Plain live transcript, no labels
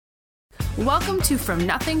Welcome to From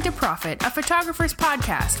Nothing to Profit, a photographer's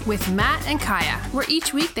podcast with Matt and Kaya, where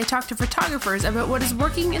each week they talk to photographers about what is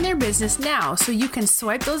working in their business now so you can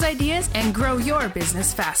swipe those ideas and grow your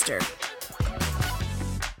business faster.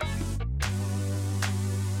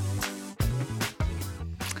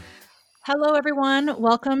 Hello, everyone.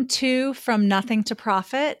 Welcome to From Nothing to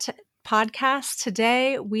Profit podcast.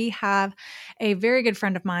 Today, we have a very good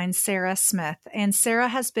friend of mine, Sarah Smith. And Sarah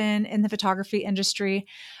has been in the photography industry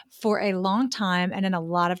for a long time and in a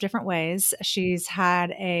lot of different ways. She's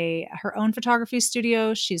had her own photography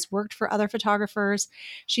studio. She's worked for other photographers.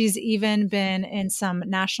 She's even been in some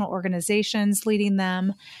national organizations leading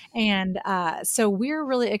them. And so we're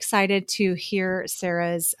really excited to hear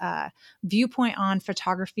Sarah's viewpoint on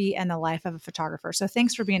photography and the life of a photographer. So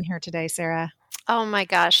thanks for being here today, Sarah. Oh my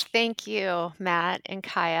gosh. Thank you, Matt and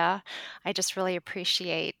Kaya. I just really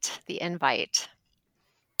appreciate the invite.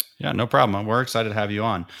 Yeah, no problem. We're excited to have you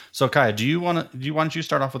on. So Kaya, why don't you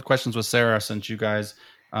start off with questions with Sarah, since you guys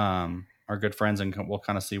are good friends, and we'll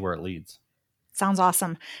kind of see where it leads. Sounds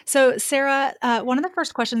awesome. So Sarah, one of the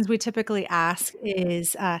first questions we typically ask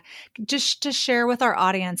is just to share with our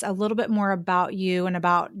audience a little bit more about you and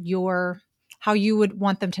about how you would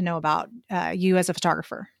want them to know about you as a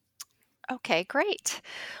photographer. Okay, great.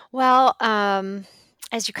 Well,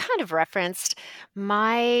 as you kind of referenced,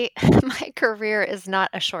 my career is not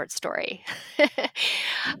a short story.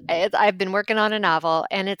 I've been working on a novel,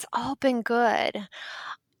 and it's all been good.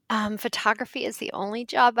 Photography is the only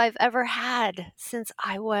job I've ever had since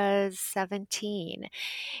I was 17.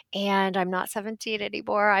 And I'm not 17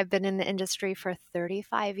 anymore. I've been in the industry for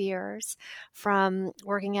 35 years, from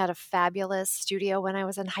working at a fabulous studio when I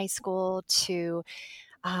was in high school to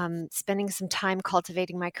spending some time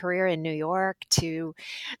cultivating my career in New York, to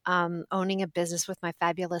owning a business with my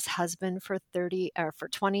fabulous husband for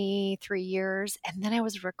 23 years. And then I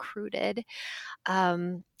was recruited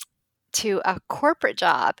to a corporate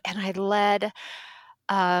job, and I led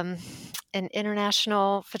an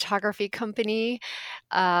international photography company,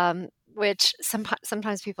 which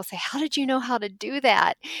sometimes people say, how did you know how to do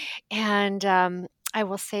that? And I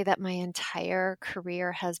will say that my entire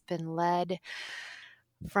career has been led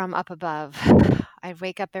from up above. I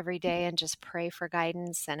wake up every day and just pray for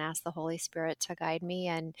guidance and ask the Holy Spirit to guide me,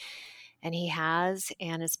 and He has,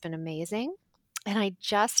 and it's been amazing. And I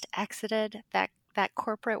just exited that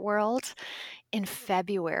corporate world in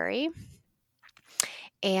February,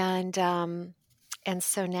 and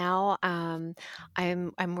so now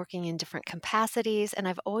I'm working in different capacities, and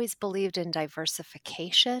I've always believed in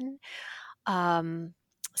diversification.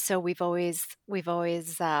 So we've always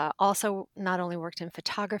also not only worked in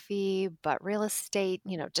photography, but real estate,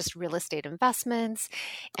 just real estate investments.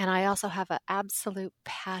 And I also have an absolute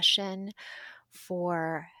passion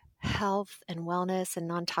for health and wellness and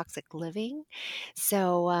non-toxic living.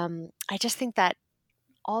 So I just think that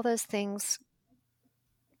all those things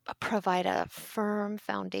provide a firm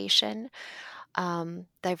foundation.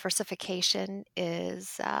 Diversification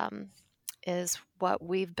is what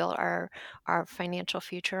we've built our financial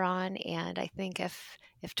future on. And I think if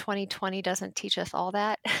 2020 doesn't teach us all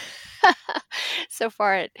that, so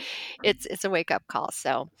far it's a wake-up call.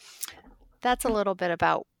 So that's a little bit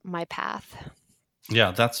about my path.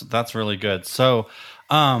 Yeah, that's really good. So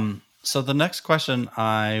the next question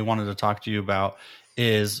I wanted to talk to you about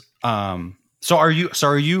is so are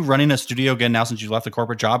you running a studio again now since you left the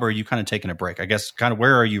corporate job, or are you kind of taking a break? I guess kind of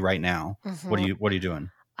where are you right now? Mm-hmm. What are you doing?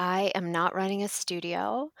 I am not running a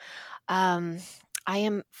studio. I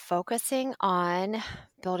am focusing on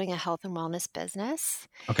building a health and wellness business.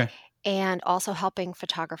 Okay. And also helping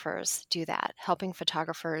photographers do that, helping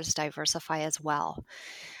photographers diversify as well.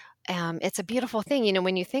 It's a beautiful thing.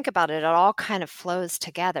 When you think about it, it all kind of flows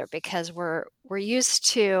together, because we're used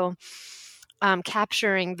to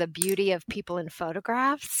capturing the beauty of people in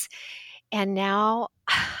photographs. And now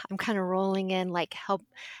I'm kind of rolling in, like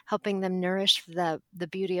helping them nourish the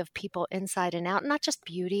beauty of people inside and out, not just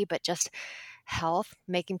beauty, but just health,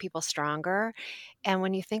 making people stronger. And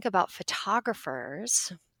when you think about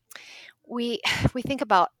photographers, we think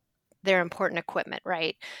about their important equipment,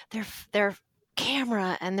 right? Their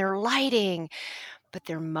camera and their lighting, but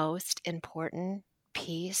their most important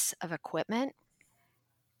piece of equipment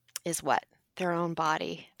is what? Their own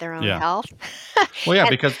body, their own health. Well, yeah,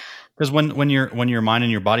 because when your mind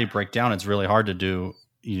and your body break down, it's really hard to do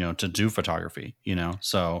photography,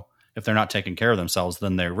 So if they're not taking care of themselves,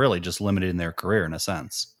 then they're really just limited in their career in a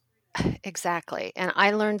sense. Exactly. And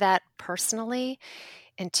I learned that personally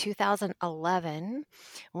in 2011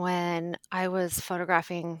 when I was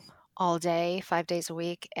photographing all day, 5 days a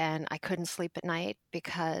week, and I couldn't sleep at night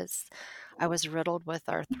because I was riddled with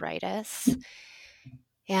arthritis.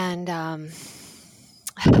 And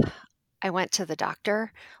I went to the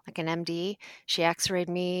doctor, like an MD. She x-rayed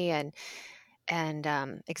me and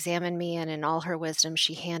examined me. And in all her wisdom,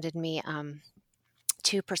 she handed me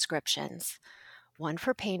 2 prescriptions, one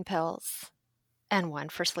for pain pills and one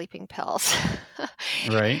for sleeping pills.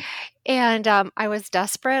 Right. And I was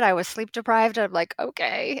desperate. I was sleep deprived. I'm like,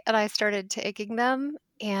 okay. And I started taking them.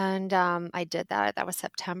 And I did that. That was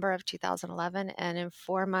September of 2011. And in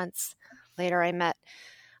 4 months later, I met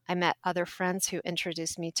other friends who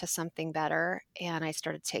introduced me to something better. And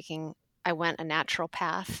I went a natural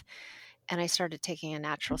path, and I started taking a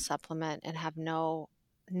natural supplement and have no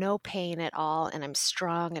pain at all. And I'm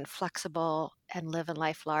strong and flexible and live in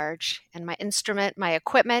life large. And my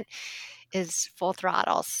equipment is full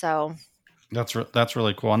throttle. So That's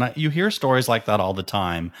really cool. And you hear stories like that all the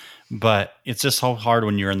time, but it's just so hard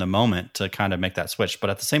when you're in the moment to kind of make that switch. But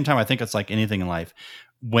at the same time, I think it's like anything in life.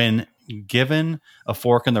 When given a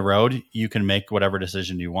fork in the road, you can make whatever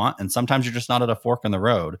decision you want. And sometimes you're just not at a fork in the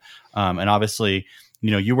road. And obviously,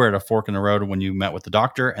 you were at a fork in the road when you met with the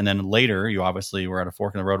doctor. And then later you obviously were at a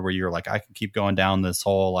fork in the road where you're like, I can keep going down this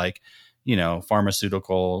whole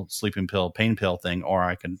pharmaceutical sleeping pill, pain pill thing, or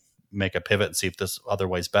I can make a pivot and see if this other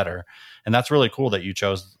way's better. And that's really cool that you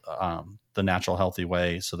chose the natural, healthy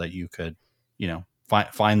way so that you could,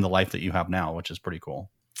 find the life that you have now, which is pretty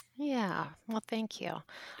cool. Yeah. Well, thank you.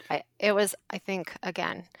 It was, I think,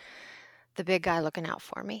 again, the big guy looking out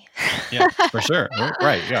for me. Yeah, for sure.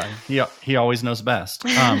 Right. Yeah. He always knows best.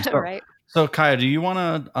 Right. So Kaya, do you want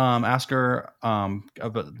to ask her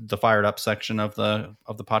about the fired up section of the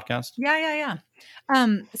podcast? Yeah.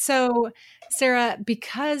 So Sarah,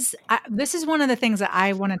 because this is one of the things that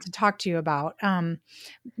I wanted to talk to you about,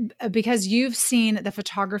 because you've seen the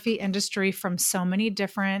photography industry from so many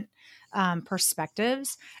different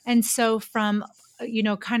perspectives. And so from,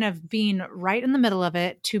 kind of being right in the middle of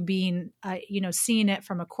it to being, seeing it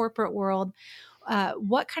from a corporate world,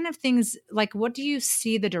 what kind of things, like, what do you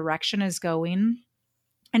see the direction is going?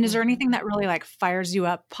 And is there anything that really fires you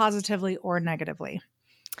up positively or negatively?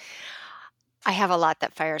 I have a lot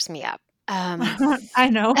that fires me up. I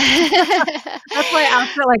know. That's why I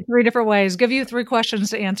asked it 3 different ways. Give you 3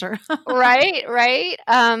 questions to answer. Right.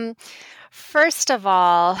 First of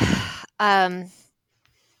all,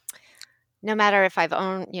 no matter if I've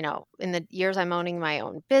owned, in the years I'm owning my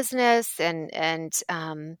own business and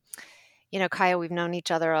Kaya, we've known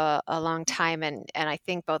each other a long time. And I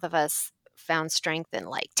think both of us found strength in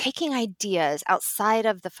taking ideas outside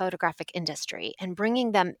of the photographic industry and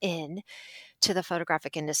bringing them in to the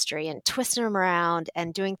photographic industry and twisting them around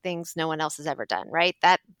and doing things no one else has ever done. Right.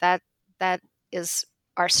 That is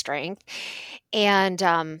our strength.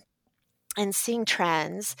 And seeing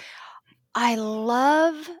trends. I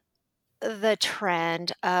love the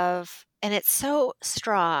trend of, and it's so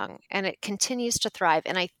strong and it continues to thrive.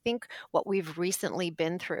 And I think what we've recently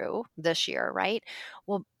been through this year, right,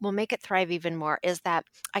 will make it thrive even more, is that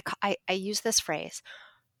I use this phrase,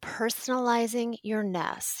 personalizing your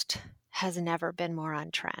nest has never been more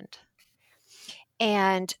on trend.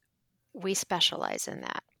 And we specialize in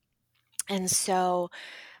that. And so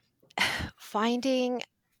finding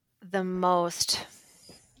the most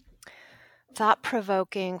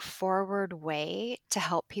thought-provoking, forward way to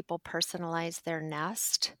help people personalize their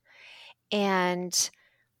nest and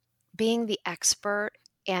being the expert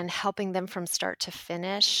and helping them from start to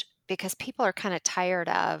finish, because people are kind of tired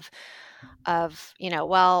of,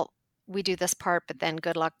 well, we do this part, but then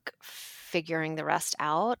good luck figuring the rest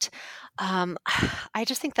out. I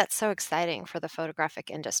just think that's so exciting for the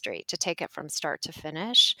photographic industry to take it from start to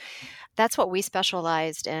finish. That's what we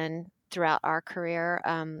specialized in throughout our career,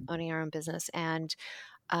 owning our own business. And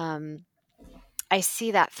I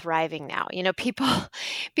see that thriving now.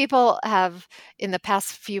 People have in the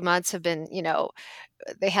past few months have been,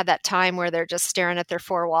 they had that time where they're just staring at their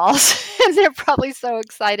 4 walls and they're probably so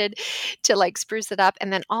excited to spruce it up.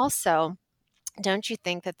 And then also, don't you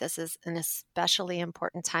think that this is an especially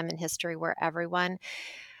important time in history where everyone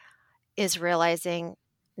is realizing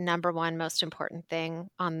number one most important thing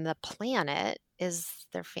on the planet is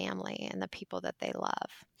their family and the people that they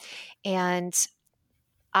love. And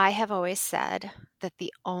I have always said that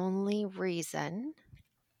the only reason,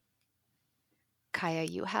 Kaya,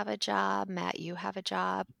 you have a job, Matt, you have a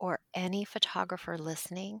job, or any photographer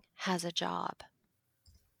listening has a job,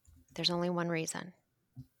 there's only one reason.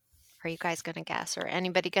 Are you guys going to guess, or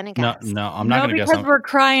anybody going to guess? No, I'm not going to guess. Because we're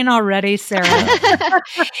crying already, Sarah.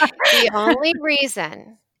 The only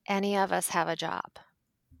reason any of us have a job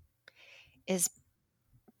is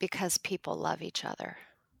because people love each other.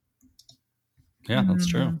 Yeah, that's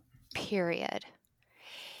true. period.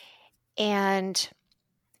 And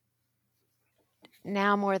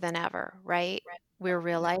now more than ever, right? We're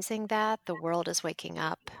realizing that the world is waking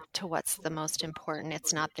up to what's the most important.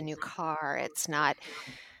 It's not the new car. It's not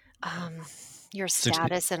your 60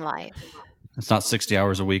 status in life. It's not 60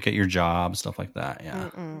 hours a week at your job, stuff like that. Yeah.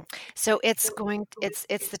 Mm-mm. So it's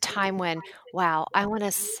the time when, wow, I want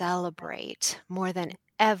to celebrate more than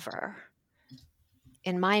ever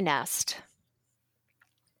in my nest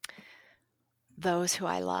those who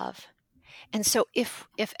I love. And so if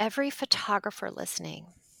every photographer listening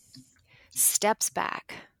steps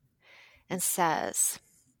back and says,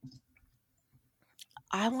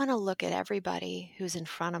 I want to look at everybody who's in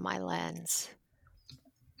front of my lens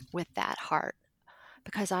with that heart,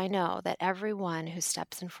 because I know that everyone who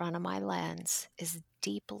steps in front of my lens is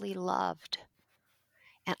deeply loved.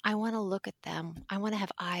 And I want to look at them. I want to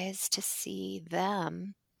have eyes to see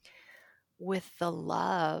them with the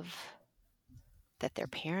love that their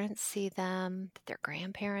parents see them, that their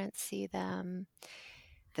grandparents see them,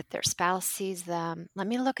 that their spouse sees them. Let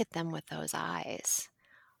me look at them with those eyes.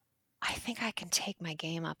 I think I can take my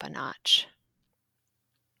game up a notch.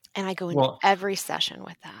 And I go into every session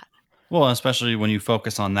with that. Well, especially when you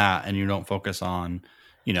focus on that and you don't focus on,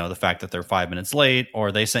 the fact that they're 5 minutes late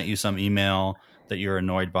or they sent you some email that you're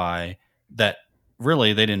annoyed by that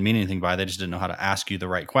really they didn't mean anything by. They just didn't know how to ask you the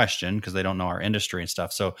right question because they don't know our industry and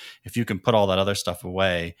stuff. So if you can put all that other stuff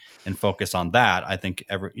away and focus on that, I think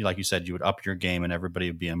like you said, you would up your game and everybody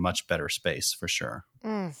would be in a much better space for sure.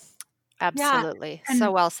 Absolutely. Yeah,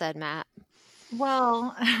 so well said, Matt.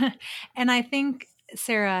 Well, and I think,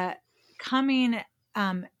 Sarah, coming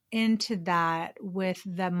into that with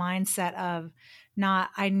the mindset of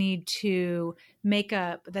not, I need to make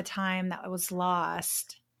up the time that was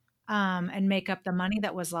lost and make up the money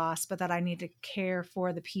that was lost, but that I need to care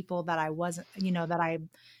for the people that I wasn't, that I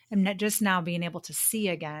am just now being able to see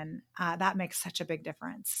again. That makes such a big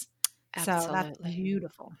difference. Absolutely. So that's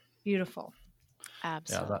beautiful. Beautiful.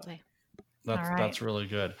 Absolutely. Yeah, that's really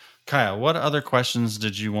good. Kaya, what other questions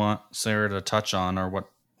did you want Sarah to touch on, or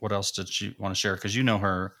what else did she want to share? Because you know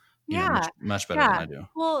her much better than I do.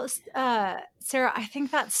 Well, Sarah, I think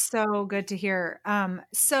that's so good to hear.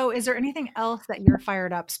 So is there anything else that you're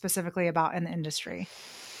fired up specifically about in the industry?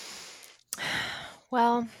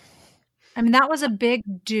 Well, I mean, that was a big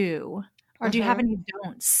do. Or do you have any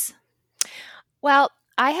don'ts? Well,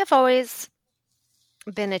 I have always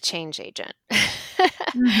been a change agent.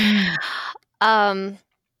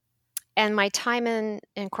 And my time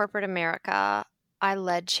in corporate America, I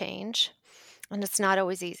led change. And it's not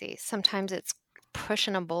always easy. Sometimes it's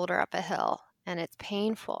pushing a boulder up a hill and it's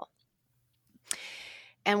painful.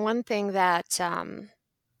 And one thing that,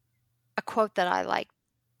 a quote that I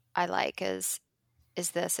like is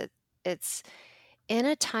this, it's in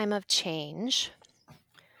a time of change,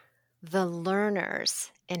 the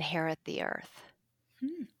learners inherit the earth,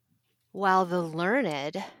 while the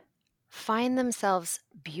learned find themselves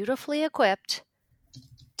beautifully equipped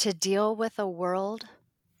to deal with a world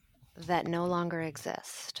that no longer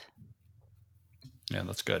exist. Yeah,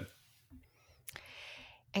 that's good.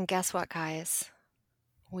 And guess what, guys?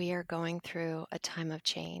 We are going through a time of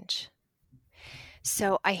change.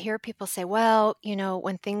 So I hear people say, well,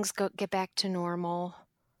 when things get back to normal,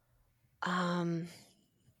 but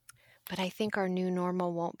I think our new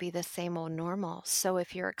normal won't be the same old normal. So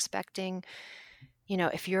if you're expecting,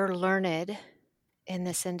 if you're learned in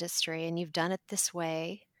this industry and you've done it this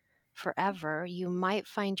way forever, you might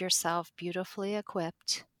find yourself beautifully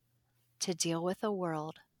equipped to deal with a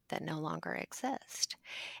world that no longer exists.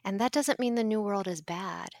 And that doesn't mean the new world is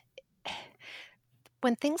bad.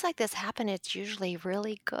 When things like this happen, it's usually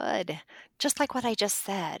really good. Just like what I just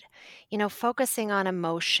said, focusing on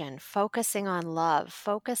emotion, focusing on love,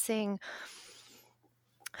 focusing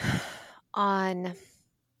on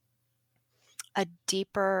a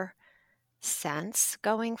deeper sense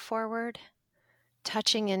going forward,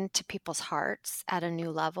 touching into people's hearts at a new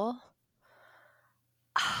level.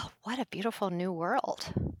 Oh, what a beautiful new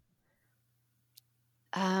world.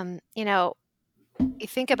 You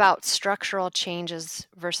think about structural changes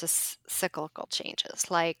versus cyclical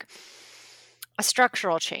changes. Like a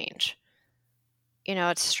structural change,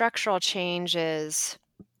 structural change is,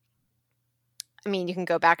 you can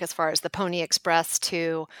go back as far as the Pony Express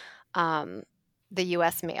to the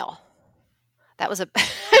U.S. mail. That was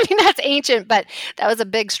that's ancient, but that was a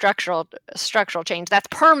big structural change. That's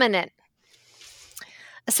permanent.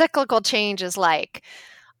 A cyclical change is like,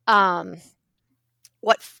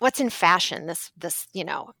 what's in fashion? This,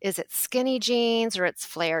 is it skinny jeans or it's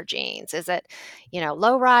flare jeans? Is it,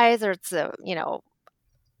 low rise or it's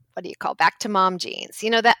what do you call, back to mom jeans,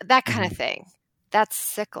 that kind of thing. That's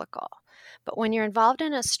cyclical. But when you're involved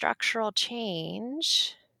in a structural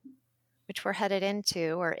change, which we're headed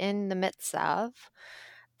into or in the midst of,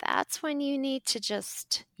 that's when you need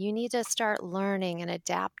to start learning and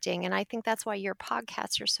adapting. And I think that's why your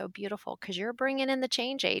podcasts are so beautiful, because you're bringing in the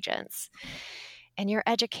change agents and you're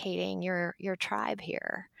educating your tribe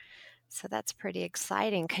here. So that's pretty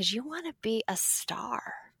exciting, because you want to be a star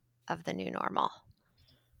of the new normal.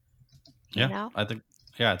 Yeah, I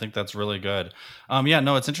think that's really good.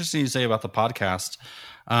 It's interesting you say about the podcast,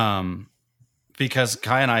 because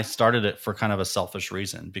Kai and I started it for kind of a selfish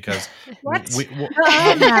reason, because what?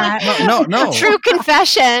 No, true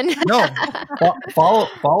confession. No,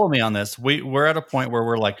 follow me on this. We're at a point where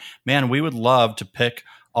we're like, man, we would love to pick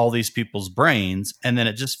all these people's brains, and then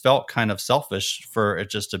it just felt kind of selfish for it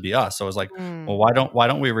just to be us. So I was like, well, why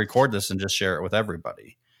don't we record this and just share it with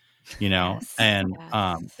everybody? Yes, and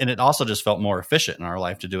it also just felt more efficient in our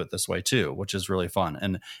life to do it this way too, which is really fun.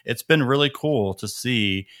 And it's been really cool to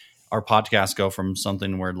see our podcast go from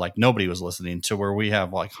something where like nobody was listening to where we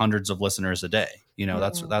have like hundreds of listeners a day.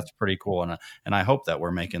 That's pretty cool. And I hope that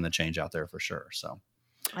we're making the change out there for sure. So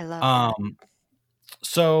I love it.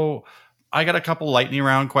 So I got a couple lightning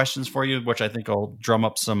round questions for you, which I think will drum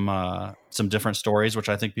up some different stories, which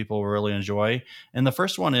I think people will really enjoy. And the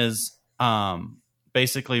first one is,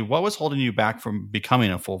 basically, what was holding you back from becoming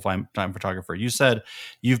a full-time photographer? You said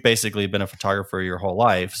you've basically been a photographer your whole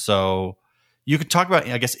life. So you could talk about,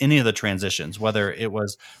 I guess, any of the transitions, whether it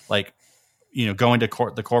was like, going to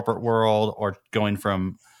the corporate world or going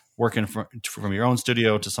from working from your own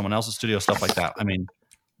studio to someone else's studio, stuff like that. I mean,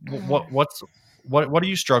 what do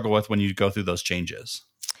you struggle with when you go through those changes?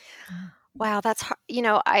 Wow, that's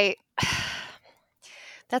hard.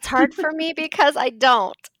 That's hard for me because I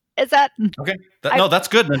don't. Is that okay? That's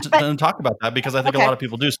good. Then talk about that, because I think a lot of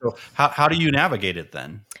people do. So how do you navigate it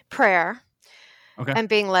then? Prayer. Okay. And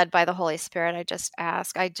being led by the Holy Spirit. I just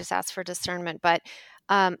ask for discernment, but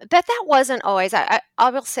that wasn't always. I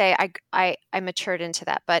will say I matured into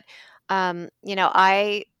that, but I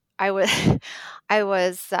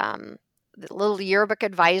was the little yearbook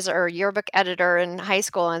advisor or yearbook editor in high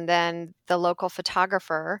school, and then the local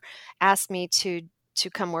photographer asked me to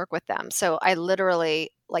come work with them. So I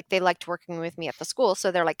literally, they liked working with me at the school.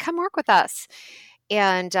 So they're like, come work with us.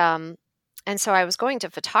 And so I was going to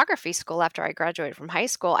photography school after I graduated from high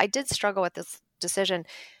school. I did struggle with this decision.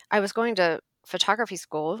 I was going to photography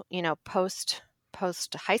school, post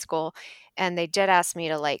high school. And they did ask me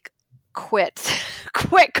to quit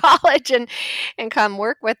college and come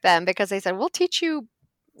work with them, because they said, we'll teach you,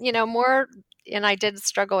 more. And I did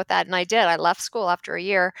struggle with that. And I did. I left school after a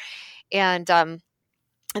year, and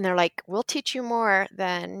they're like, we'll teach you more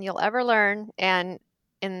than you'll ever learn and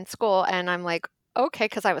in school. And I'm like, okay,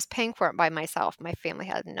 because I was paying for it by myself. My family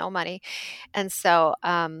had no money. And so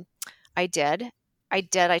I did.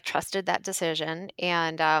 I trusted that decision.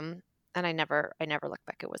 And I never looked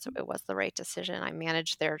back. It was the right decision. I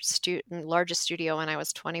managed their largest studio when I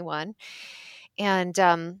was 21. And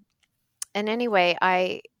anyway,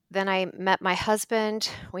 I met my husband.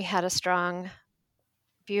 We had a strong,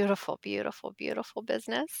 beautiful, beautiful, beautiful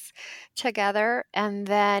business together. And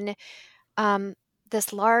then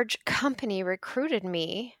this large company recruited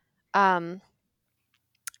me out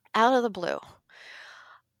of the blue.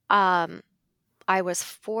 I was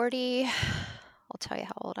 40. I'll tell you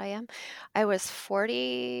how old I am. I was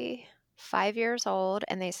 45 years old,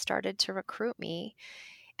 and they started to recruit me.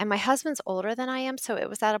 And my husband's older than I am, so it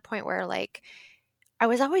was at a point where I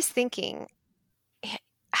was always thinking,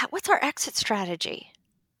 what's our exit strategy?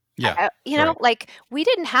 Yeah. We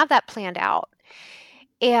didn't have that planned out.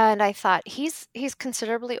 And I thought, he's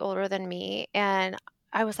considerably older than me. And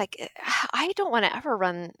I was like, I don't want to ever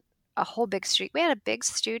run a whole big studio. We had a big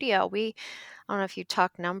studio. I don't know if you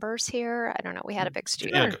talk numbers here. I don't know. We had a big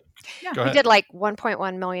studio. Yeah. We did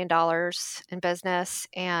 $1.1 million in business,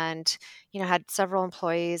 and, had several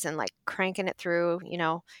employees and cranking it through,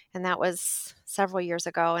 and that was several years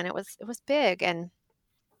ago, and it was big. And,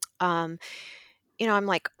 I'm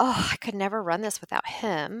like, oh, I could never run this without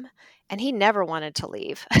him. And he never wanted to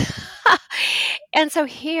leave. And so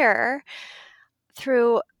here,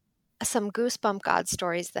 through some goosebump God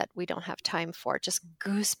stories that we don't have time for, just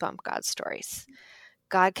goosebump God stories,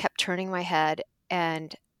 God kept turning my head,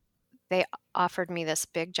 and they offered me this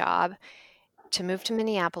big job to move to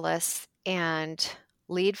Minneapolis and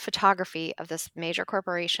lead photography of this major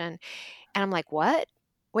corporation. And I'm like, what?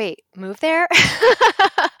 Wait, move there?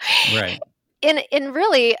 Right. In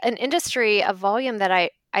really an industry of volume that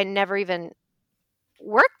I never even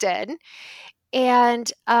worked in.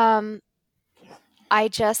 And I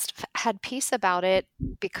just had peace about it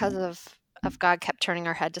because of God kept turning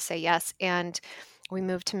our head to say yes. And we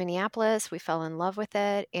moved to Minneapolis. We fell in love with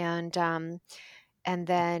it. And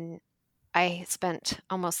then I spent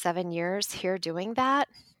almost 7 years here doing that,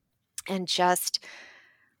 and just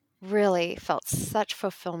really felt such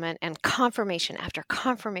fulfillment and confirmation after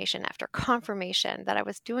confirmation after confirmation that I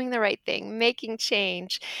was doing the right thing, making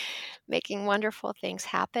change, making wonderful things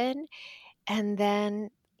happen. And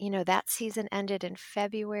then, that season ended in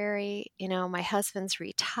February. My husband's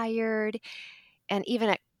retired. And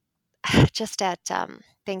even just at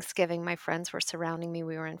Thanksgiving, my friends were surrounding me.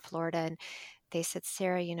 We were in Florida, and they said,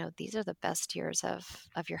 Sarah, these are the best years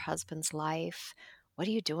of your husband's life. What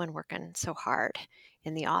are you doing working so hard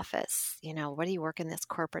in the office? What are you working this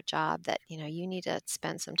corporate job that, you need to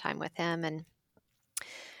spend some time with him? And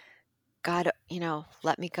God,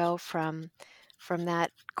 let me go from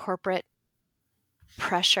that corporate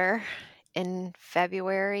pressure in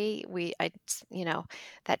February.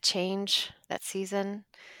 That change, that season,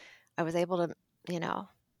 I was able to,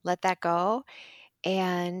 let that go.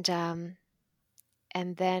 And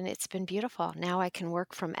then it's been beautiful. Now I can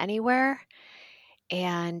work from anywhere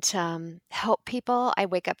and help people. I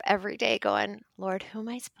wake up every day going, Lord, who am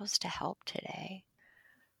I supposed to help today?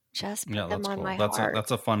 Just put them on my heart.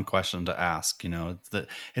 That's a fun question to ask.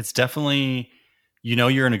 It's definitely,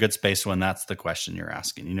 you're in a good space when that's the question you're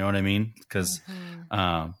asking. You know what I mean? Because,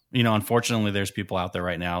 unfortunately, there's people out there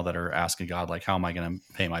right now that are asking God, like, how am I going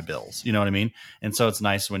to pay my bills? You know what I mean? And so it's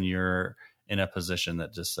nice when you're in a position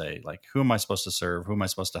that just say, like, who am I supposed to serve? Who am I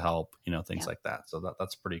supposed to help? Things like that. So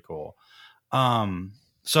that's pretty cool.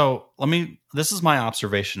 So this is my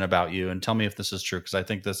observation about you, and tell me if this is true, because I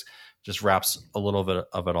think this just wraps a little bit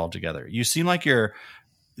of it all together. You seem like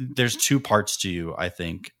there's two parts to you, I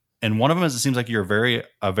think. And one of them is, it seems like you're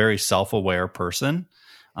a very self-aware person.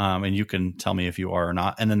 And you can tell me if you are or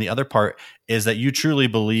not. And then the other part is that you truly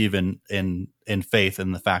believe in faith,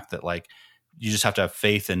 and the fact that, like, you just have to have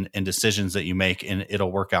faith in decisions that you make, and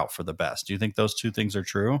it'll work out for the best. Do you think those two things are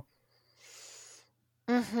true?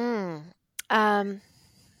 It's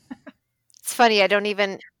funny. I'm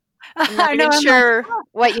not even sure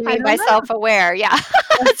what you mean by self-aware. Yeah.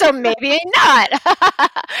 So maybe not.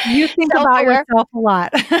 You think about yourself a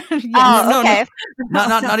lot. Yes. Oh, okay.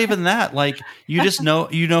 Not even that. Like, you just know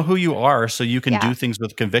who you are, so you can do things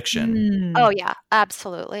with conviction. Oh yeah,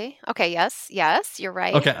 absolutely. Okay. Yes. You're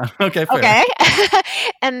right. Okay. Fair. Okay.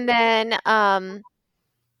 And then I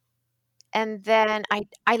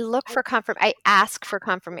look for I ask for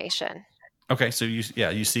confirmation. Okay. So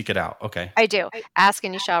you seek it out. Okay. I do. Ask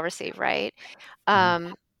and you shall receive, right?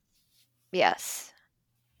 Yes.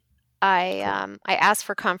 I ask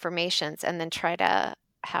for confirmations and then try to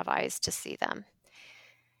have eyes to see them.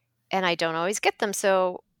 And I don't always get them.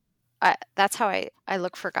 So that's how I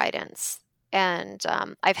look for guidance. And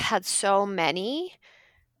I've had so many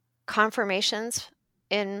confirmations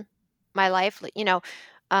in my life.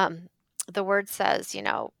 The word says,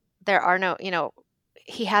 there are no,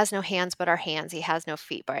 he has no hands but our hands. He has no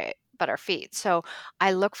feet but our feet. So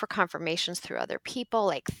I look for confirmations through other people,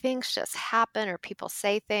 like things just happen or people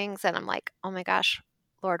say things. And I'm like, oh my gosh,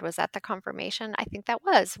 Lord, was that the confirmation? I think that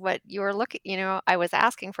was what you were looking, I was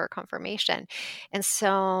asking for a confirmation. And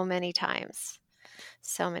so many times,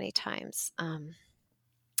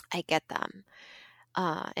 I get them.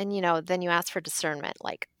 And, then you ask for discernment,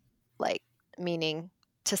 like meaning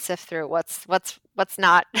to sift through what's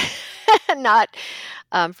not not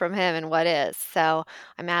from him and what is. So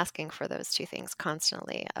I'm asking for those two things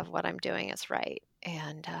constantly, of what I'm doing is right.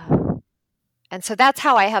 And so that's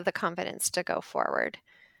how I have the confidence to go forward.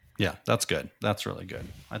 Yeah, that's good. That's really good.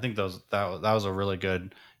 I think that was a really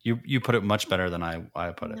good, you put it much better than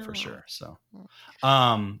I put it for sure. So,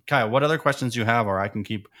 Kaya, what other questions you have, or I can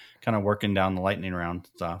keep kind of working down the lightning round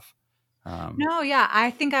stuff.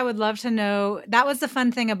 I think I would love to know. That was the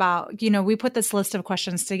fun thing about, we put this list of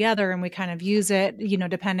questions together and we kind of use it,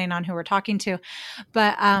 depending on who we're talking to.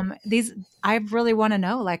 But I really want to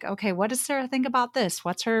know, like, okay, what does Sarah think about this?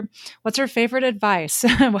 What's her favorite advice?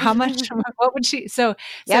 How much? What would she? So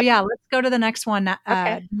yeah, let's go to the next one.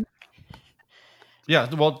 Okay.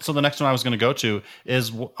 Yeah. Well, so the next one I was going to go to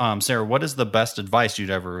is, Sarah, what is the best advice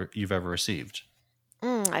you've ever received?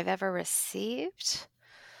 I've ever received.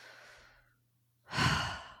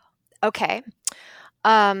 Okay.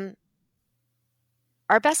 Our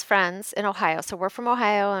best friends in Ohio. So we're from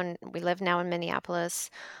Ohio and we live now in Minneapolis.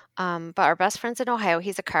 But our best friends in Ohio,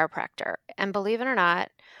 he's a chiropractor. And believe it or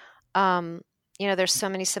not, there's so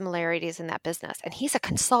many similarities in that business. And he's a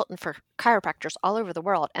consultant for chiropractors all over the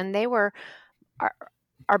world. And they were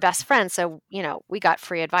our best friends. So, we got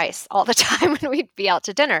free advice all the time when we'd be out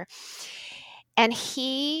to dinner. And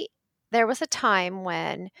there was a time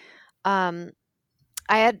when I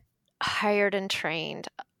had hired and trained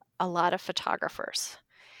a lot of photographers,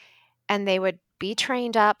 and they would be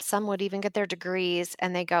trained up. Some would even get their degrees,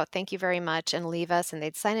 and they go, "Thank you very much," and leave us, and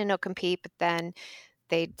they'd sign a no compete, but then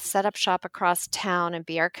they'd set up shop across town and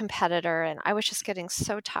be our competitor. And I was just getting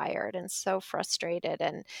so tired and so frustrated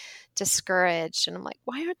and discouraged. And I'm like,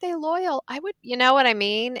 why aren't they loyal? You know what I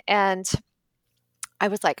mean? And I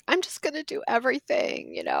was like, I'm just going to do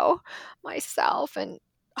everything, myself, and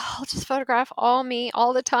I'll just photograph all me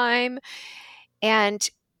all the time. And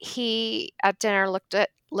he at dinner looked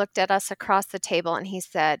at us across the table, and he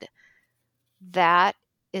said, that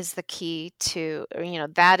is the key to,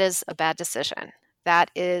 that is a bad decision.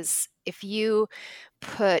 That is, if you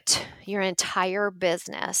put your entire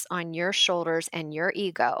business on your shoulders and your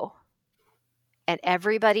ego, and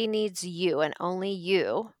everybody needs you and only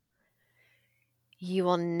you, you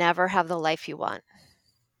will never have the life you want.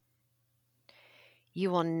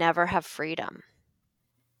 You will never have freedom.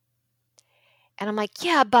 And I'm like,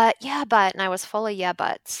 yeah, but. And I was full of yeah,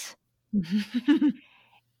 buts.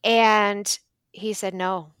 And he said,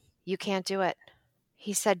 no, you can't do it.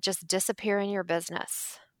 He said, just disappear in your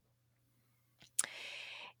business.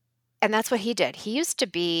 And that's what he did. He used to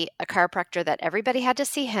be a chiropractor that everybody had to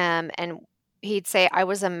see him. And he'd say, I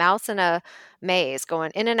was a mouse in a maze going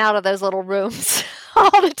in and out of those little rooms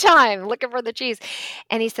all the time, looking for the cheese.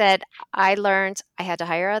 And he said, I learned I had to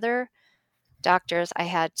hire other doctors. I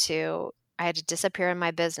had to disappear in my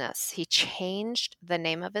business. He changed the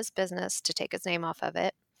name of his business to take his name off of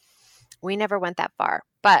it. We never went that far.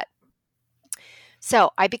 But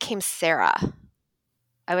so I became Sarah.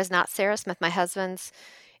 I was not Sarah Smith. My husband's,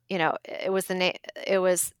 it was the name. It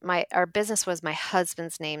was our business was my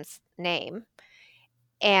husband's name,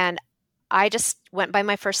 and I just went by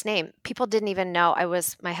my first name. People didn't even know I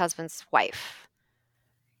was my husband's wife,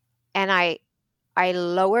 and I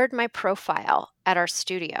lowered my profile at our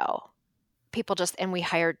studio. And we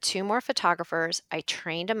hired 2 more photographers. I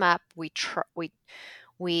trained them up. We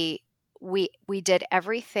did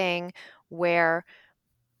everything where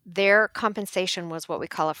their compensation was what we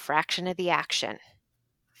call a fraction of the action.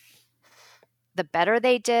 The better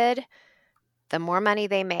they did, the more money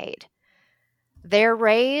they made. Their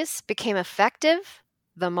raise became effective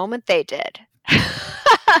the moment they did.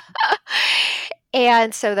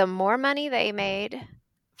 And so the more money they made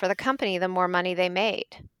for the company, the more money they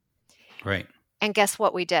made. Right. And guess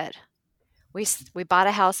what we did? We bought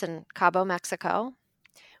a house in Cabo, Mexico.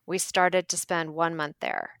 We started to spend 1 month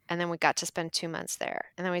there, and then we got to spend 2 months there,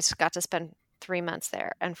 and then we got to spend 3 months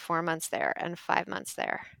there, and 4 months there, and 5 months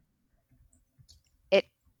there. It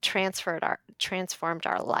transformed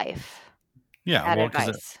our life. Yeah, well,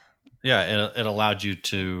 because it allowed you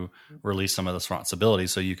to release some of the responsibility,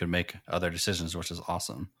 so you could make other decisions, which is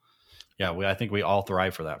awesome. Yeah, I think we all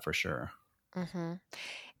thrive for that for sure. Mm-hmm.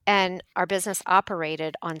 And our business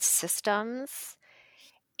operated on systems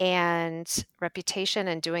and reputation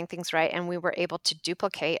and doing things right. And we were able to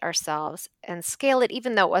duplicate ourselves and scale it,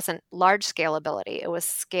 even though it wasn't large scalability. It was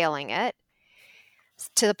scaling it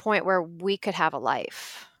to the point where we could have a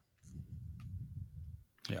life.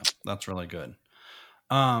 Yeah, that's really good.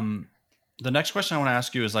 The next question I want to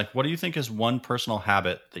ask you is what do you think is one personal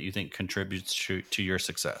habit that you think contributes to your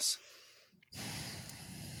success?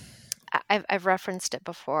 I've referenced it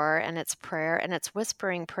before, and it's prayer, and it's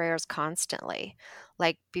whispering prayers constantly,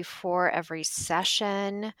 like before every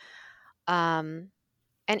session, and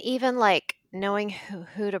even knowing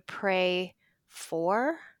who to pray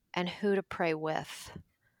for and who to pray with,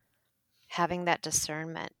 having that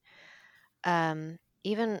discernment.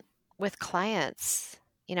 Even with clients,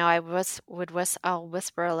 I'll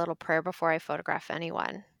whisper a little prayer before I photograph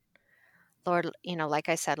anyone. Lord, like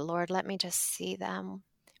I said, Lord, let me just see them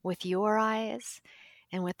with your eyes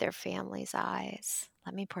and with their family's eyes.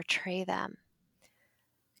 Let me portray them.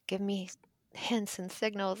 Give me hints and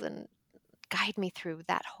signals and guide me through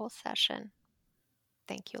that whole session.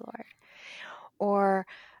 Thank you, Lord.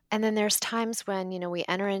 And then there's times when, we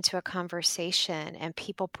enter into a conversation and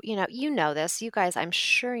people, this, you guys, I'm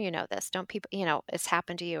sure you know this. Don't people, it's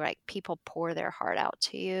happened to you, people pour their heart out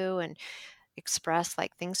to you and express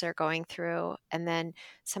things they're going through. And then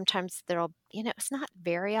sometimes there'll, it's not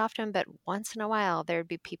very often, but once in a while, there'd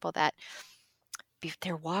be people that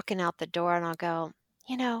they're walking out the door and I'll go,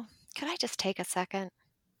 could I just take a second?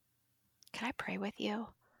 Can I pray with you?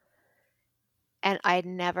 And I'd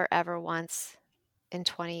never, ever once in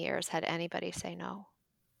 20 years had anybody say no.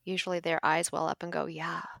 Usually their eyes well up and go,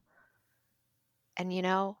 yeah. And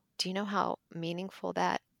do you know how meaningful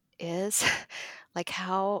that is? Like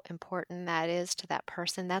how important that is to that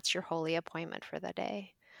person? That's your holy appointment for the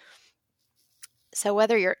day. So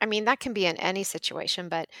whether that can be in any situation,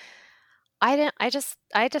 but I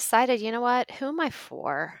decided, you know what? Who am I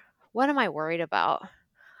for? What am I worried about?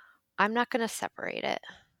 I'm not going to separate it.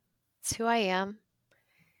 It's who I am.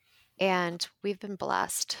 And we've been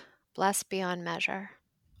blessed beyond measure.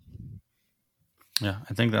 Yeah,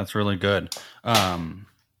 I think that's really good.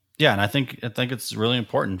 Yeah, and I think it's really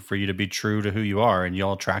important for you to be true to who you are, and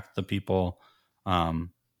you'll attract the people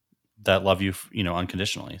that love you,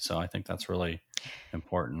 unconditionally. So I think that's really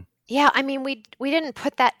important. Yeah, I mean, we didn't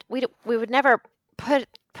put that. We would never put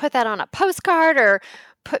that on a postcard or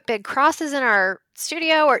put big crosses in our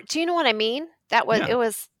studio. Or do you know what I mean? It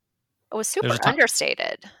was super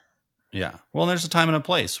understated. Yeah. Well, there's a time and a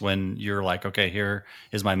place when you're like, okay, here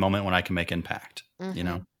is my moment when I can make impact.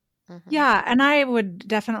 Mm-hmm. Yeah, and I would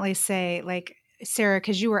definitely say, like, Sarah,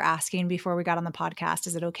 because you were asking before we got on the podcast,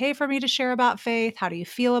 is it okay for me to share about faith? How do you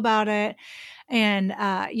feel about it? And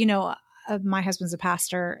my husband's a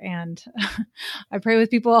pastor, and I pray with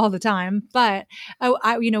people all the time. But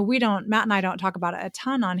Matt and I don't talk about it a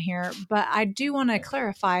ton on here. But I do want to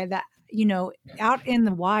clarify that out in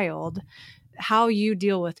the wild, how you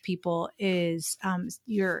deal with people is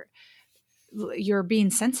you're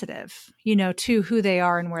being sensitive, to who they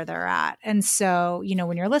are and where they're at. And so,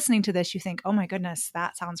 when you're listening to this, you think, oh my goodness,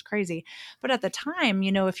 that sounds crazy. But at the time,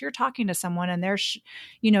 if you're talking to someone and they're,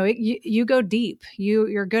 you go deep,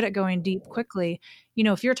 you're good at going deep quickly.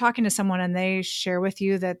 If you're talking to someone and they share with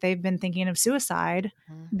you that they've been thinking of suicide,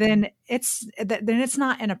 then it's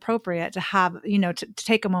not inappropriate to have, to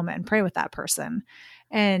take a moment and pray with that person.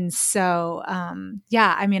 And so,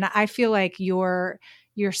 I feel like you're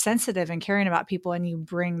sensitive and caring about people, and you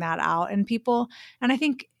bring that out in people. And I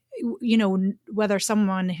think, whether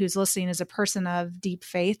someone who's listening is a person of deep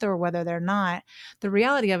faith or whether they're not, the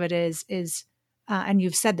reality of it is, and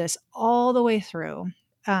you've said this all the way through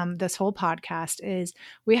this whole podcast, is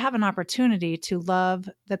we have an opportunity to love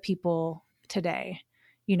the people today.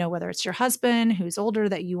 Whether it's your husband who's older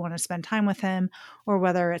that you want to spend time with him, or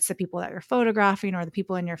whether it's the people that you're photographing or the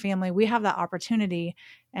people in your family, we have that opportunity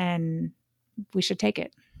and we should take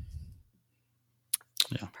it.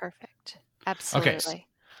 Yeah. Perfect. Absolutely. Okay.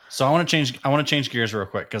 So I want to change gears real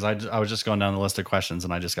quick, because I was just going down the list of questions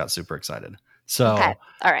and I just got super excited. So, okay.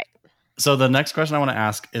 All right. So the next question I want to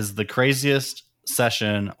ask is the craziest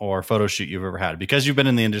session or photo shoot you've ever had, because you've been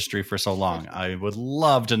in the industry for so long. I would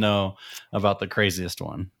love to know about the craziest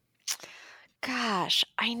one. Gosh,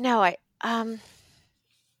 I know. I'm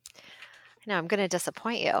going to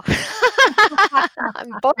disappoint you. I'm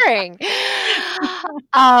boring.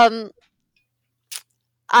 I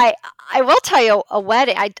will tell you a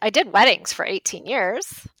wedding. I did weddings for 18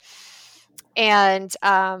 years, and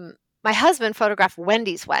my husband photographed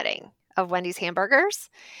Wendy's wedding of Wendy's Hamburgers.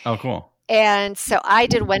 Oh, cool. And so I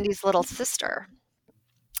did Wendy's little sister.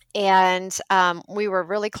 And we were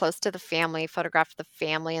really close to the family, photographed the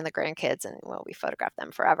family and the grandkids, and we photographed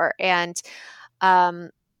them forever. And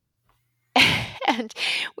and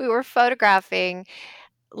we were photographing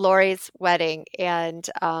Lori's wedding, and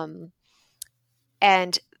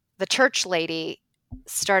the church lady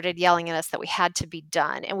started yelling at us that we had to be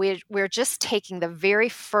done. And we were just taking the very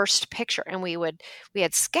first picture, and we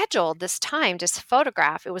had scheduled this time to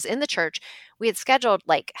photograph. It was in the church. We had scheduled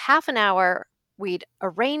like half an hour. We'd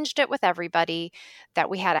arranged it with everybody that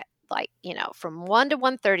we had from 1 to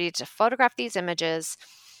 1:30 to photograph these images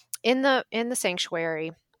in the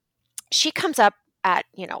sanctuary. She comes up at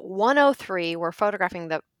 1:03. We're photographing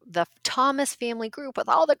the Thomas family group with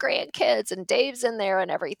all the grandkids, and Dave's in there and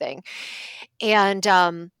everything. And,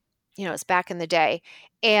 it's back in the day.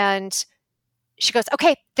 And she goes,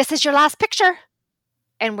 okay, this is your last picture.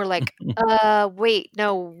 And we're like, wait,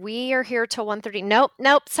 no, we are here till 1:30.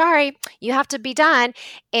 Nope, sorry. You have to be done.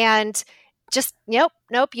 And just, nope,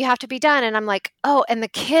 you have to be done. And I'm like, oh, and the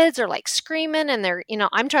kids are like screaming, and they're,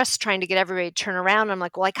 I'm just trying to get everybody to turn around. I'm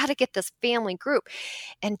like, well, I got to get this family group.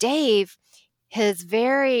 And Dave was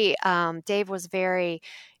very,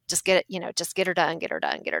 just get her done.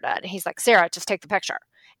 And he's like, Sarah, just take the picture.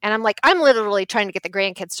 And I'm like, I'm literally trying to get the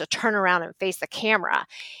grandkids to turn around and face the camera.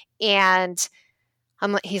 And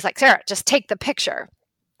he's like, Sarah, just take the picture.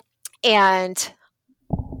 And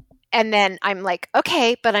then I'm like,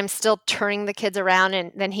 okay, but I'm still turning the kids around.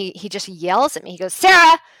 And then he just yells at me. He goes,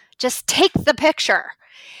 Sarah, just take the picture.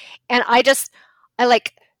 And I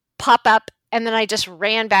pop up, and then I just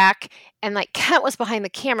ran back, and Kent was behind the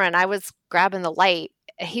camera, and I was grabbing the light.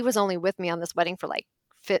 He was only with me on this wedding for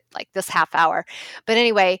this half hour. But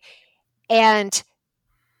anyway, and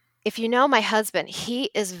if you know my husband, he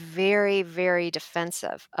is very, very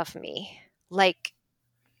defensive of me. Like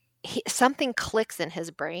something clicks in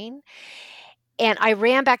his brain. And I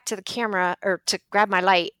ran back to the camera or to grab my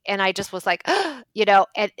light, and I just was like, you know,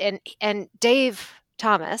 and Dave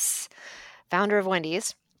Thomas, founder of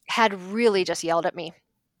Wendy's, had really just yelled at me.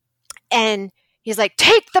 And he's like,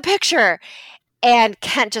 take the picture. And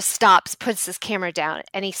Kent just stops, puts his camera down,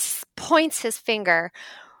 and he points his finger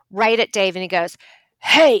right at Dave, and he goes,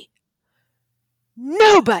 hey,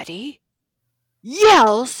 nobody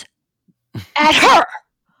yells at her.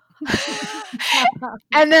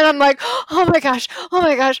 And then I'm like, oh my gosh.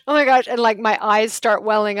 And like my eyes start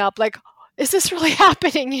welling up like, is this really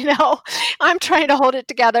happening? You know, I'm trying to hold it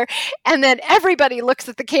together. And then everybody looks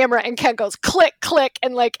at the camera and Kent goes click, click.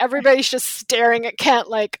 And like everybody's just staring at Kent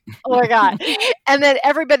like, oh my God. And then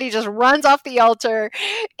everybody just runs off the altar.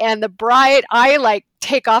 And the bride, I like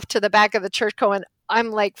take off to the back of the church going,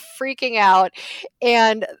 I'm like freaking out.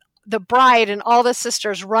 And the bride and all the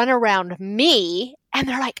sisters run around me and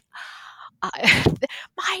they're like,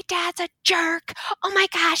 my dad's a jerk. Oh my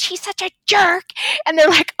gosh, he's such a jerk. And they're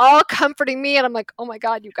like all comforting me. And I'm like, oh my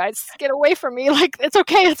God, you guys get away from me. Like, it's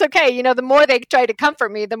okay. It's okay. You know, the more they try to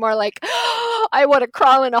comfort me, the more like, I want to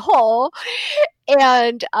crawl in a hole.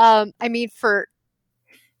 And I mean, for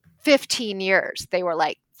 15 years, they were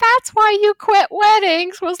like, that's why you quit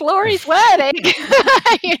weddings was Lori's wedding.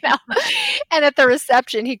 You know? And at the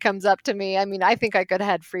reception, he comes up to me. I mean, I think I could have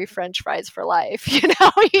had free French fries for life. You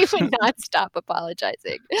know, he would not stop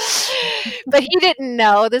apologizing. But he didn't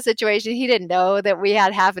know the situation. He didn't know that we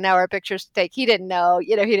had half an hour of pictures to take. He didn't know,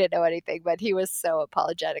 you know, he didn't know anything, but he was so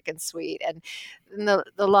apologetic and sweet. And the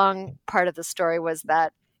long part of the story was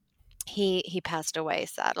that he passed away,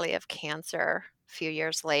 sadly, of cancer a few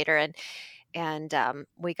years later. And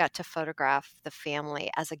we got to photograph the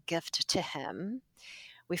family as a gift to him.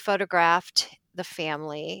 We photographed the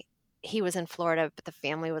family. He was in Florida, but the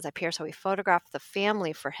family was up here. So we photographed the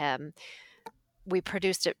family for him. We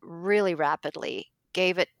produced it really rapidly,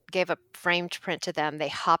 gave a framed print to them. They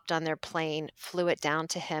hopped on their plane, flew it down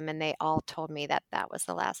to him, and they all told me that that was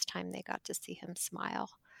the last time they got to see him smile.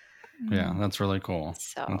 Yeah, that's really cool.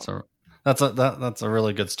 So that's a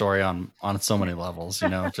really good story on so many levels, you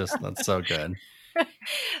know, just that's so good.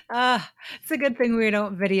 It's a good thing we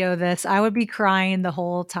don't video this. I would be crying the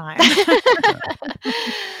whole time.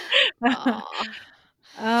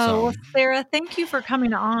 Well, Sarah, thank you for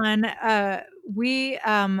coming on.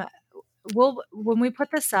 When we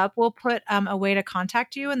put this up, we'll put a way to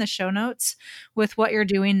contact you in the show notes with what you're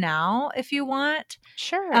doing now, if you want.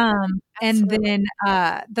 Sure. And then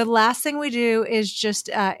the last thing we do is just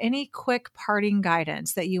any quick parting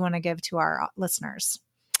guidance that you want to give to our listeners.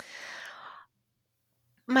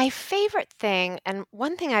 My favorite thing, and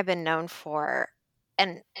one thing I've been known for,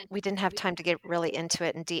 and we didn't have time to get really into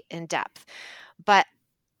it in depth, but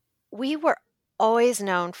we were always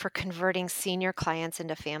known for converting senior clients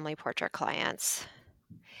into family portrait clients.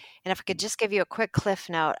 And if I could just give you a quick cliff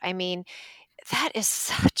note, I mean, that is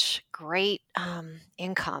such great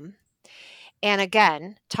income. And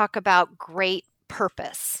again, talk about great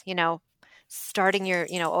purpose, you know, starting your,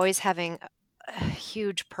 you know, always having a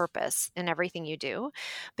huge purpose in everything you do.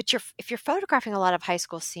 But if you're photographing a lot of high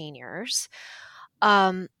school seniors,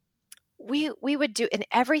 we would do in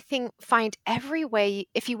everything, find every way,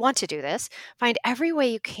 if you want to do this, find every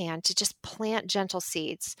way you can to just plant gentle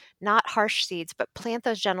seeds, not harsh seeds, but plant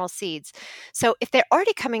those gentle seeds. So if they're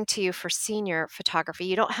already coming to you for senior photography,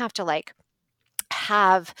 you don't have to like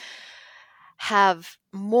have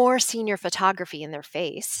more senior photography in their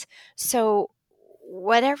face. So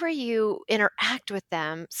whatever you interact with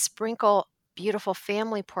them, sprinkle beautiful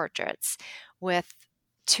family portraits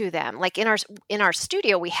to them. Like in our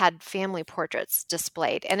studio, we had family portraits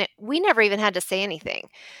displayed, and we never even had to say anything.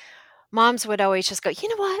 Moms would always just go, you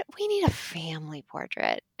know what? We need a family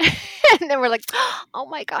portrait. And then we're like, oh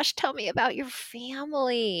my gosh, tell me about your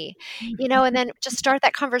family, you know, and then just start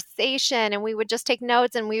that conversation, and we would just take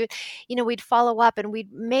notes, and we'd follow up, and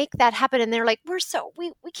we'd make that happen. And they're like, we're so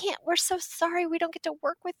sorry. We don't get to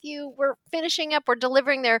work with you. We're finishing up, we're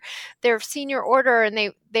delivering their senior order,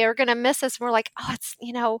 and they're going to miss us. And we're like, oh, it's,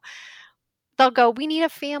 you know, they'll go, we need a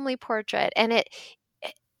family portrait. And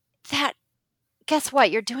guess what?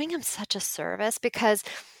 You're doing them such a service, because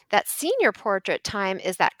that senior portrait time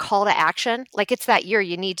is that call to action. Like, it's that year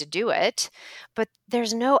you need to do it, but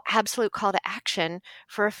there's no absolute call to action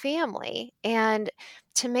for a family. And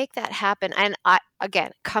to make that happen, and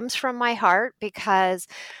again, comes from my heart, because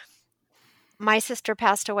my sister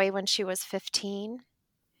passed away when she was 15,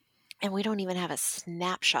 and we don't even have a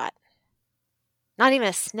snapshot, not even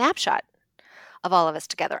a snapshot of all of us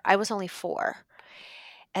together. I was only 4.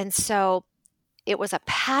 And so it was a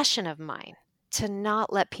passion of mine to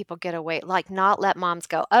not let people get away, like not let moms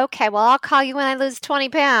go, okay, well, I'll call you when I lose 20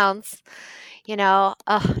 pounds.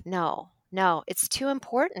 No, it's too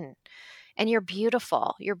important. And you're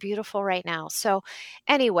beautiful. You're beautiful right now. So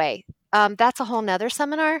anyway, that's a whole nother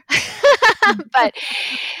seminar,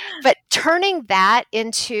 but turning that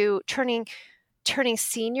into turning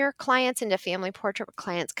senior clients into family portrait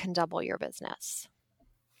clients can double your business.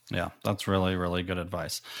 Yeah, that's really, really good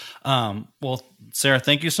advice. Well, Sarah,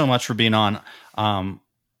 thank you so much for being on.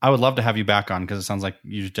 I would love to have you back on because it sounds like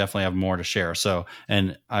you definitely have more to share. So,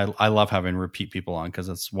 and I love having repeat people on because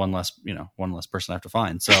it's one less person I have to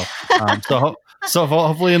find. So, so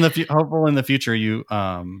hopefully in the future you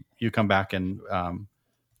come back and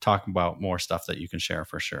talk about more stuff that you can share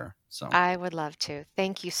for sure. So I would love to.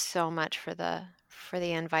 Thank you so much for the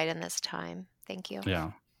invite in this time. Thank you.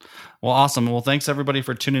 Yeah. Well, awesome. Well, thanks everybody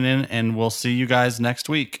for tuning in, and we'll see you guys next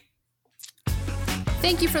week.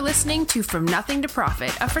 Thank you for listening to From Nothing to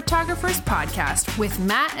Profit, a photographer's podcast with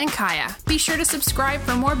Matt and Kaya. Be sure to subscribe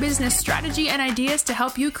for more business strategy and ideas to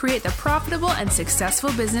help you create the profitable and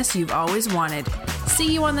successful business you've always wanted.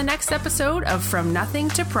 See you on the next episode of From Nothing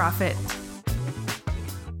to Profit.